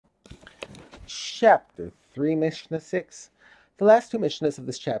Chapter 3, Mishnah 6. The last two Mishnahs of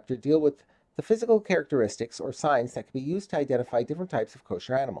this chapter deal with the physical characteristics or signs that can be used to identify different types of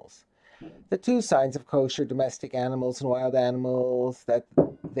kosher animals. The two signs of kosher domestic animals and wild animals, that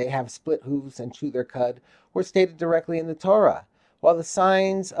they have split hooves and chew their cud, were stated directly in the Torah, while the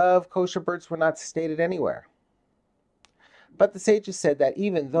signs of kosher birds were not stated anywhere. But the sages said that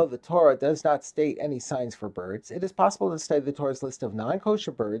even though the Torah does not state any signs for birds, it is possible to study the Torah's list of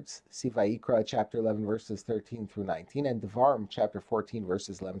non-kosher birds, see Vayikra chapter 11 verses 13 through 19, and Devarim chapter 14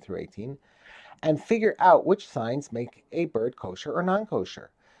 verses 11 through 18, and figure out which signs make a bird kosher or non-kosher.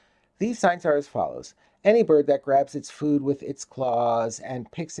 These signs are as follows. Any bird that grabs its food with its claws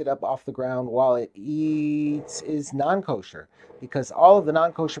and picks it up off the ground while it eats is non-kosher, because all of the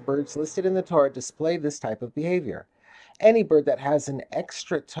non-kosher birds listed in the Torah display this type of behavior. Any bird that has an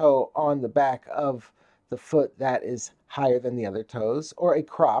extra toe on the back of the foot that is higher than the other toes, or a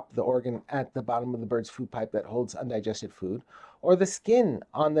crop, the organ at the bottom of the bird's food pipe that holds undigested food, or the skin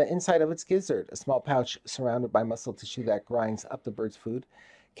on the inside of its gizzard, a small pouch surrounded by muscle tissue that grinds up the bird's food,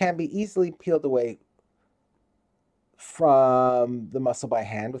 can be easily peeled away from the muscle by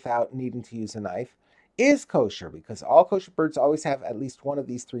hand without needing to use a knife, is kosher, because all kosher birds always have at least one of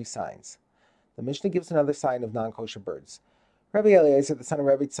these three signs. The Mishnah gives another sign of non-kosher birds. Rabbi Eliezer, the son of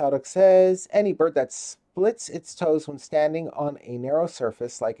Rabbi Tzadok, says, any bird that splits its toes when standing on a narrow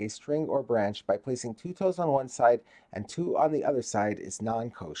surface like a string or branch by placing two toes on one side and two on the other side is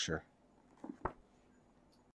non-kosher.